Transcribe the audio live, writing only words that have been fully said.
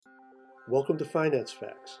Welcome to Finance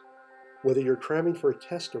Facts. Whether you're cramming for a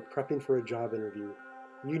test or prepping for a job interview,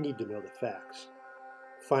 you need to know the facts.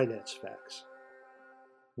 Finance Facts.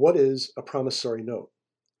 What is a promissory note?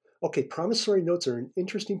 Okay, promissory notes are an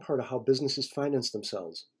interesting part of how businesses finance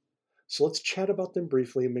themselves. So let's chat about them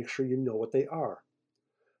briefly and make sure you know what they are.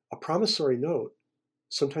 A promissory note,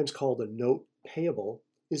 sometimes called a note payable,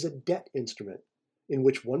 is a debt instrument in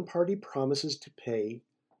which one party promises to pay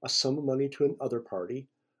a sum of money to another party,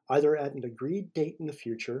 either at an agreed date in the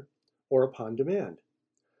future or upon demand.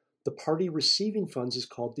 The party receiving funds is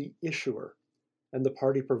called the issuer, and the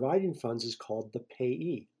party providing funds is called the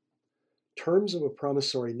payee. Terms of a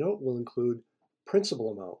promissory note will include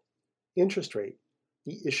principal amount, interest rate,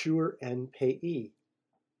 the issuer and payee,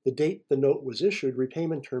 the date the note was issued,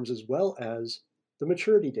 repayment terms, as well as the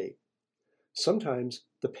maturity date. Sometimes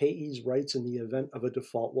the payee's rights in the event of a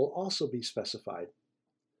default will also be specified.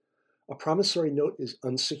 A promissory note is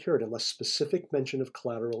unsecured unless specific mention of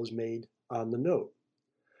collateral is made on the note.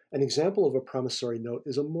 An example of a promissory note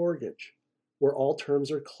is a mortgage, where all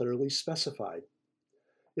terms are clearly specified.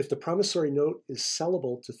 If the promissory note is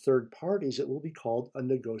sellable to third parties, it will be called a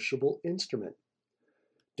negotiable instrument.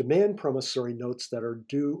 Demand promissory notes that are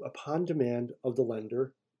due upon demand of the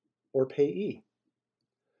lender or payee.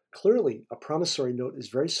 Clearly, a promissory note is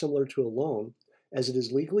very similar to a loan, as it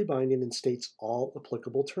is legally binding and states all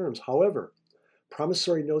applicable terms. However,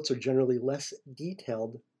 promissory notes are generally less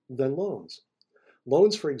detailed than loans.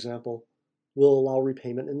 Loans, for example, will allow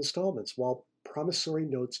repayment in installments, while promissory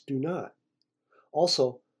notes do not.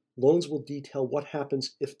 Also, loans will detail what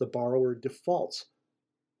happens if the borrower defaults,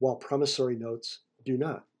 while promissory notes do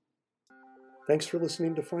not. Thanks for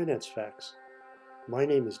listening to Finance Facts. My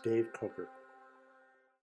name is Dave Coker.